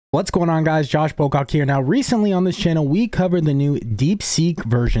What's going on, guys? Josh Pocock here. Now, recently on this channel, we covered the new Deepseek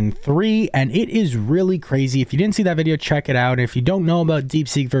version 3, and it is really crazy. If you didn't see that video, check it out. If you don't know about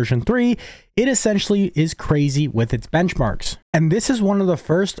Deepseek version 3, it essentially is crazy with its benchmarks. And this is one of the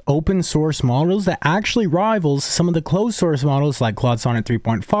first open source models that actually rivals some of the closed source models like Claude Sonnet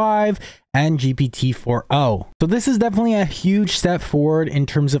 3.5 and GPT-4o. So this is definitely a huge step forward in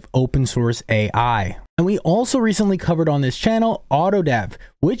terms of open source AI. And we also recently covered on this channel AutoDev,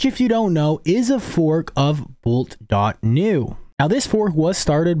 which, if you don't know, is a fork of Bolt.new. Now, this fork was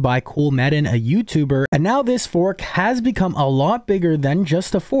started by Cool Medin, a YouTuber, and now this fork has become a lot bigger than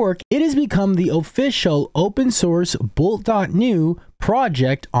just a fork. It has become the official open source Bolt.new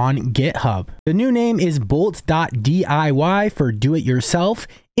project on GitHub. The new name is Bolt.diy for do it yourself.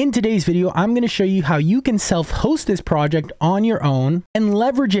 In today's video, I'm going to show you how you can self-host this project on your own and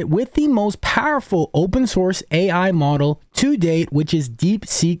leverage it with the most powerful open source AI model to date, which is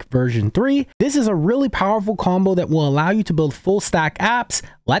Deepseek version 3. This is a really powerful combo that will allow you to build full stack apps.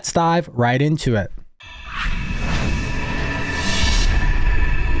 Let's dive right into it.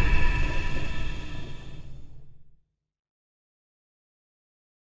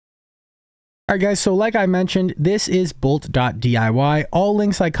 All right, guys, so like I mentioned, this is Bolt.diy. All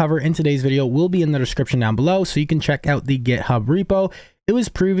links I cover in today's video will be in the description down below, so you can check out the GitHub repo. It was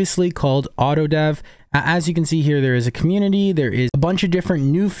previously called AutoDev. As you can see here, there is a community. There is a bunch of different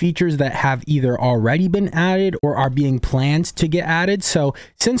new features that have either already been added or are being planned to get added. So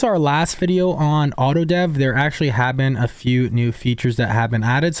since our last video on AutoDev, there actually have been a few new features that have been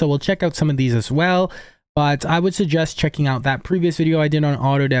added. So we'll check out some of these as well. But I would suggest checking out that previous video I did on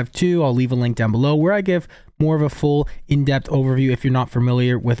AutoDev 2. I'll leave a link down below where I give more of a full in-depth overview if you're not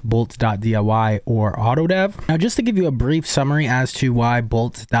familiar with Bolt.diy or AutoDev. Now, just to give you a brief summary as to why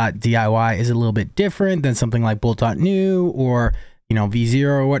Bolt.diy is a little bit different than something like Bolt.new or V0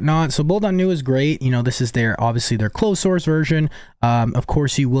 or whatnot. So Bolt.new is great. This is obviously their closed source version. Of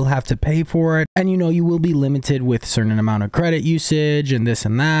course, you will have to pay for it, and you will be limited with a certain amount of credit usage and this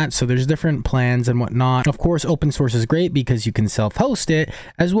and that. So there's different plans and whatnot. Of course, open source is great because you can self-host it,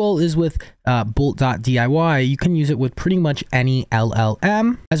 as well as with Bolt.diy. You can use it with pretty much any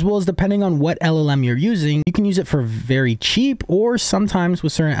LLM, as well as depending on what LLM you're using, you can use it for very cheap, or sometimes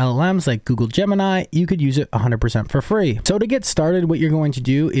with certain LLMs like Google Gemini, you could use it 100% for free. So to get started, what you're going to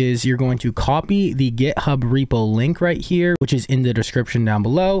do is you're going to copy the GitHub repo link right here, which is in the description down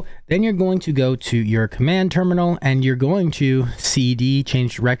below. Then you're going to go to your command terminal and you're going to cd,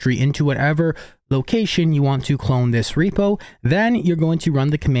 change directory into whatever location you want to clone this repo. Then you're going to run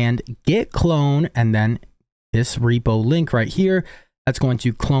the command git clone and then this repo link right here. That's going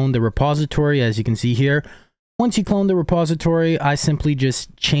to clone the repository, as you can see here. Once you clone the repository, I simply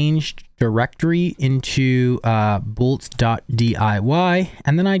just changed directory into Bolt.diy,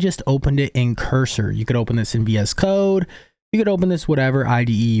 and then I just opened it in Cursor. You could open this in VS Code. You could open this whatever IDE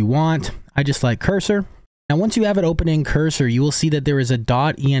you want. I just like Cursor. Now, once you have it open in Cursor, you will see that there is a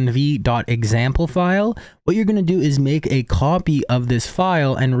 .env.example file. What you're going to do is make a copy of this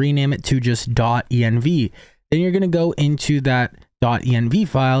file and rename it to just .env. Then you're going to go into that .env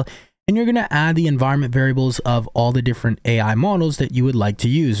file and you're going to add the environment variables of all the different AI models that you would like to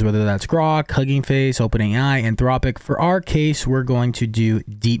use, whether that's Grok, Hugging Face, OpenAI, Anthropic. For our case, we're going to do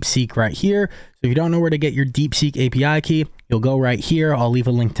Deepseek right here. So if you don't know where to get your Deepseek API key, you'll go right here. I'll leave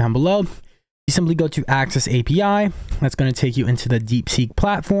a link down below. You simply go to Access API. That's going to take you into the Deepseek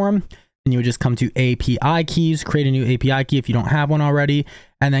platform. And you'll just come to API keys, create a new API key if you don't have one already,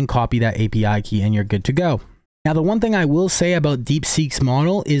 and then copy that API key and you're good to go. Now, the one thing I will say about Deepseek's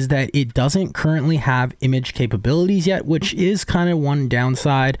model is that it doesn't currently have image capabilities yet, which is kind of one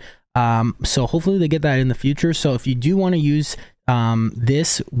downside. So hopefully they get that in the future. So if you do want to use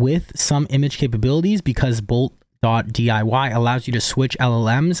this with some image capabilities, because Bolt.diy allows you to switch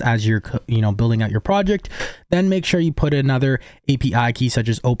LLMs as you're building out your project, then make sure you put another API key such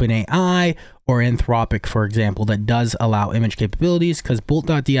as OpenAI or Anthropic, for example, that does allow image capabilities, because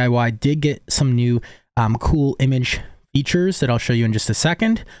Bolt.diy did get some new cool image features that I'll show you in just a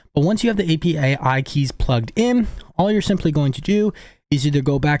second. But once you have the API keys plugged in, all you're simply going to do is either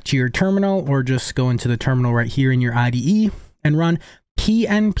go back to your terminal or just go into the terminal right here in your IDE and run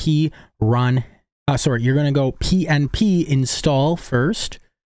pnp run. You're going to go pnp install first.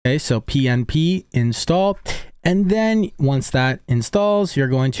 Okay, so pnp install. And then once that installs, you're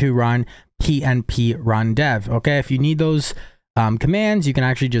going to run pnp run dev. Okay, if you need those commands, you can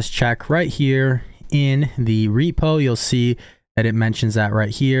actually just check right here in the repo. You'll see that it mentions that right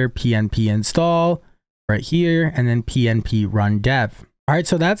here, pnp install right here, and then pnp run dev. All right,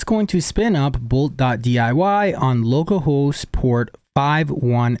 so that's going to spin up Bolt.diy on localhost port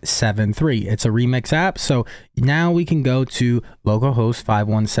 5173. It's a remix app. So now we can go to localhost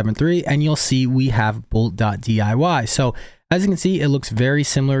 5173 and you'll see we have Bolt.diy. So as you can see, it looks very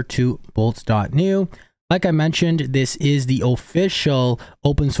similar to Bolt.new. Like I mentioned, this is the official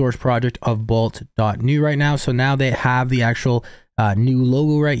open source project of Bolt.new right now. So now they have the actual new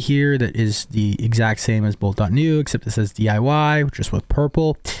logo right here that is the exact same as Bolt.new, except it says DIY, just with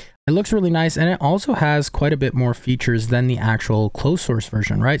purple. It looks really nice, and it also has quite a bit more features than the actual closed source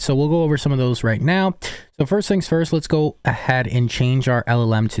version, right? So we'll go over some of those right now. So first things first, let's go ahead and change our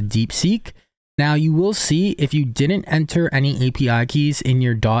LLM to Deepseek. Now you will see if you didn't enter any API keys in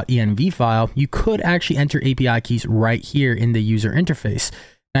your .env file, you could actually enter API keys right here in the user interface.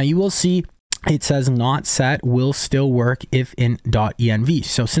 Now you will see it says not set will still work if in .env.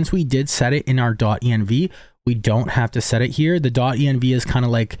 So since we did set it in our .env, we don't have to set it here. The .env is kind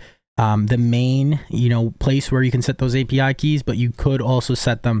of like the main, place where you can set those API keys, but you could also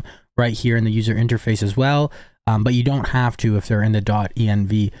set them right here in the user interface as well. But you don't have to if they're in the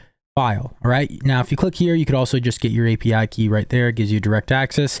 .env file. All right. Now, if you click here, you could also just get your API key right there. It gives you direct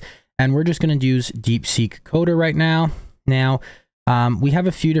access. And we're just going to use Deepseek Coder right now. Now, we have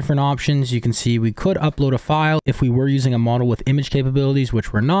a few different options. You can see we could upload a file if we were using a model with image capabilities,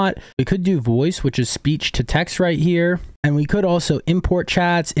 which we're not. We could do voice, which is speech to text right here. And we could also import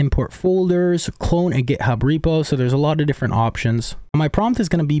chats, import folders, clone a GitHub repo. So there's a lot of different options. My prompt is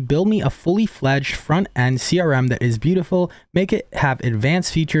going to be build me a fully fledged front end CRM that is beautiful, make it have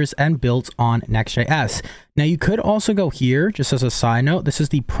advanced features and built on Next.js. Now you could also go here, just as a side note, this is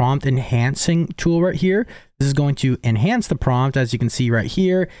the prompt enhancing tool right here. This is going to enhance the prompt. As you can see right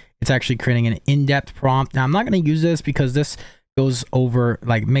here, it's actually creating an in-depth prompt. Now I'm not going to use this because this goes over,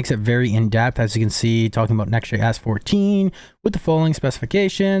 makes it very in-depth. As you can see, talking about Next.js 14 with the following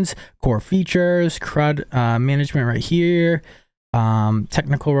specifications, core features, CRUD management right here,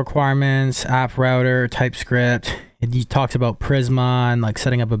 technical requirements, app router, TypeScript. He talks about Prisma and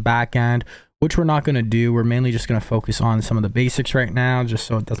setting up a backend, which we're not going to do. We're mainly just going to focus on some of the basics right now, just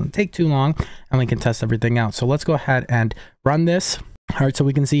so it doesn't take too long and we can test everything out. So let's go ahead and run this. All right, so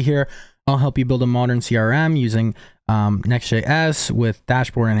we can see here, I'll help you build a modern CRM using Next.js with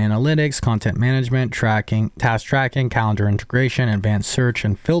dashboard and analytics, content management, tracking, task tracking, calendar integration, advanced search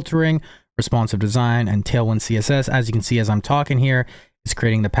and filtering, responsive design, and Tailwind CSS. As you can see, as I'm talking here, it's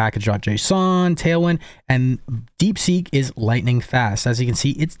creating the package.json, Tailwind, and Deepseek is lightning fast. As you can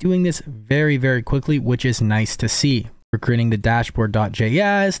see, it's doing this very, very quickly, which is nice to see. We're creating the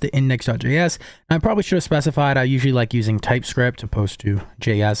dashboard.js, the index.js. I probably should have specified I usually like using TypeScript opposed to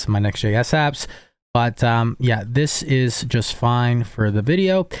JS in my Next.js apps. But yeah, this is just fine for the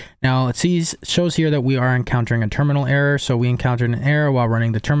video. Now it shows here that we are encountering a terminal error. So we encountered an error while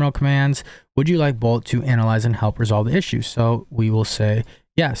running the terminal commands. Would you like Bolt to analyze and help resolve the issue? So we will say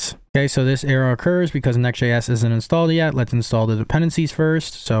yes. Okay, so this error occurs because Next.js isn't installed yet. Let's install the dependencies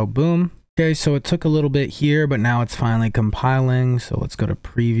first. So boom. Okay, so it took a little bit here, but now it's finally compiling. So let's go to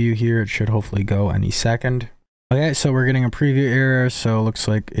preview here. It should hopefully go any second. Okay, so we're getting a preview error. So it looks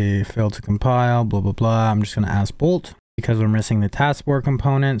like a failed to compile, blah, blah, blah. I'm just going to ask Bolt because we're missing the taskbar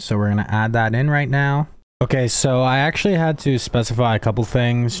component. So we're going to add that in right now. Okay, so I actually had to specify a couple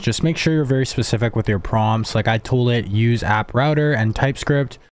things. Just make sure you're very specific with your prompts. Like I told it, use app router and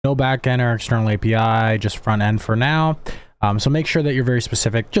TypeScript, no backend or external API, just front end for now. So make sure that you're very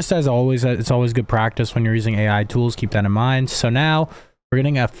specific. Just as always, it's always good practice when you're using AI tools. Keep that in mind. So now we're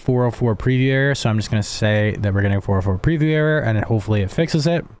getting a 404 preview error. So I'm just going to say that we're getting a 404 preview error and hopefully it fixes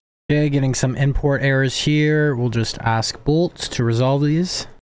it. Okay, getting some import errors here. We'll just ask Bolt to resolve these.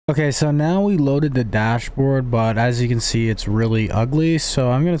 Okay, so now we loaded the dashboard, but as you can see, it's really ugly. So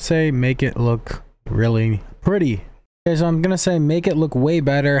I'm going to say make it look really pretty. Okay, so I'm going to say make it look way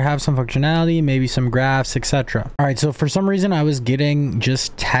better, have some functionality, maybe some graphs, etc. All right, so for some reason I was getting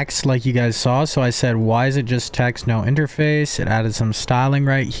just text like you guys saw. So I said, why is it just text, no interface? It added some styling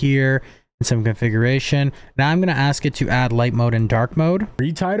right here and some configuration. Now I'm going to ask it to add light mode and dark mode. Are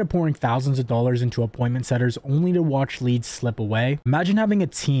you tired of pouring thousands of dollars into appointment setters only to watch leads slip away? Imagine having a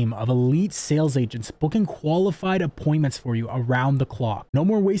team of elite sales agents booking qualified appointments for you around the clock. No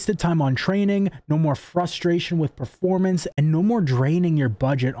more wasted time on training, no more frustration with performance, and no more draining your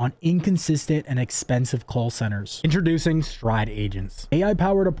budget on inconsistent and expensive call centers. Introducing Stride Agents,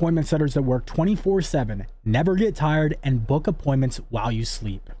 AI-powered appointment setters that work 24/7, never get tired, and book appointments while you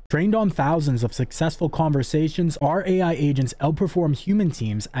sleep. Trained on thousands of successful conversations, our AI agents outperform human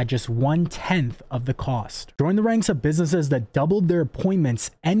teams at just 1/10 of the cost. Join the ranks of businesses that doubled their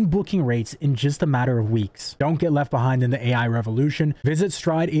appointments and booking rates in just a matter of weeks. Don't get left behind in the AI revolution. Visit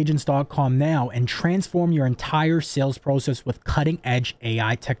strideagents.com now and transform your entire sales process with cutting-edge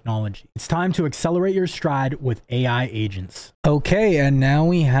AI technology. It's time to accelerate your stride with AI agents. Okay, and now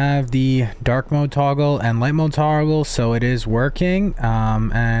we have the dark mode toggle and light mode toggle, so it is working.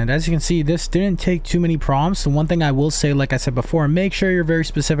 And as you can see, this didn't take too many prompts. The one thing I will say, like I said before, make sure you're very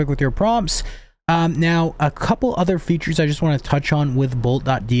specific with your prompts. Now, a couple other features I just want to touch on with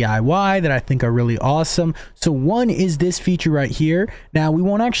Bolt.diy that I think are really awesome. So one is this feature right here. Now, we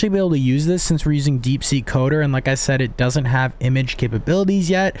won't actually be able to use this since we're using Deepseek Coder, and like I said, it doesn't have image capabilities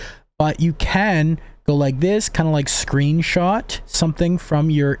yet, but you can go like this, kind of like screenshot something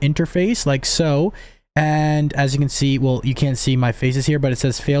from your interface like so. And as you can see, well, you can't see my faces here, but it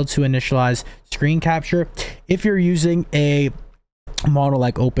says failed to initialize screen capture. If you're using a model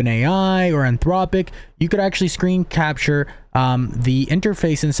like OpenAI or Anthropic, you could actually screen capture the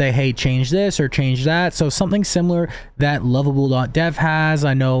interface and say, hey, change this or change that. So something similar that Lovable.dev has.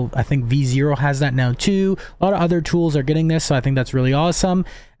 I think V0 has that now too. A lot of other tools are getting this, so I think that's really awesome.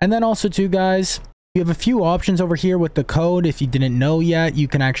 And then also too, guys, you have a few options over here with the code. If you didn't know yet, you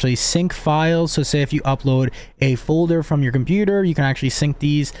can actually sync files. So say if you upload a folder from your computer, you can actually sync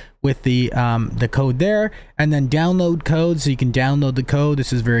these with the code there, and then download code. So you can download the code.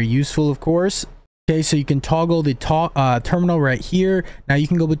 This is very useful, of course. Okay, so you can toggle the terminal right here. Now you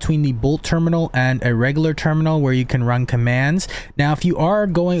can go between the Bolt terminal and a regular terminal where you can run commands. Now, if you are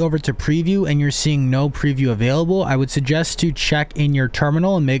going over to preview and you're seeing no preview available, I would suggest to check in your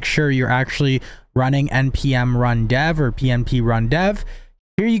terminal and make sure you're actually running npm run dev or pnp run dev.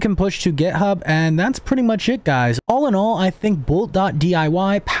 Here you can push to GitHub, and that's pretty much it, guys. All in all, I think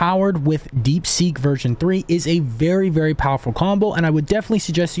Bolt.diy powered with DeepSeek version 3 is a very, very powerful combo, and I would definitely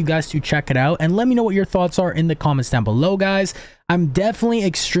suggest you guys to check it out and let me know what your thoughts are in the comments down below, guys. I'm definitely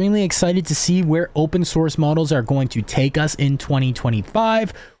extremely excited to see where open source models are going to take us in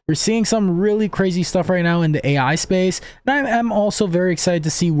 2025. We're seeing some really crazy stuff right now in the AI space, and I am also very excited to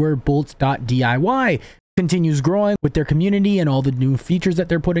see where Bolt.diy continues growing with their community and all the new features that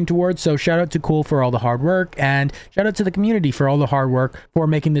they're putting towards. So shout out to Cool for all the hard work, and shout out to the community for all the hard work for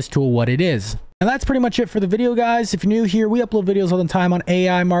making this tool what it is. And that's pretty much it for the video, guys. If you're new here, we upload videos all the time on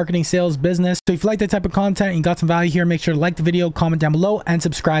AI, marketing, sales, business. So if you like that type of content and you got some value here, make sure to like the video, comment down below, and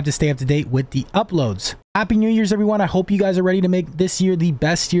subscribe to stay up to date with the uploads. Happy New Year's, everyone. I hope you guys are ready to make this year the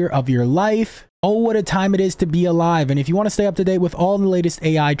best year of your life. Oh, what a time it is to be alive. And if you want to stay up to date with all the latest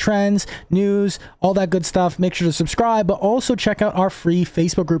AI trends, news, all that good stuff, make sure to subscribe, but also check out our free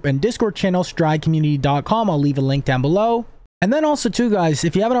Facebook group and Discord channel, stridecommunity.com. I'll leave a link down below. And then also too, guys,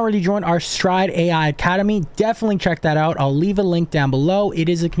 if you haven't already joined our Stride AI Academy, definitely check that out. I'll leave a link down below. It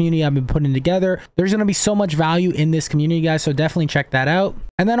is a community I've been putting together. There's going to be so much value in this community, guys, so definitely check that out.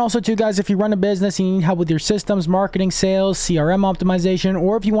 And then also too, guys, if you run a business and you need help with your systems, marketing, sales, CRM optimization,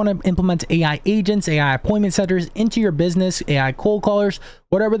 or if you want to implement AI agents, AI appointment setters into your business, AI cold callers,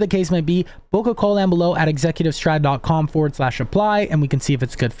 whatever the case may be, book a call down below at executivestride.com/apply, and we can see if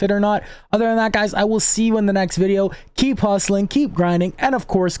it's a good fit or not. Other than that, guys, I will see you in the next video. Keep hustling, keep grinding, and of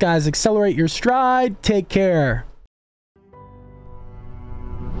course, guys, accelerate your stride. Take care.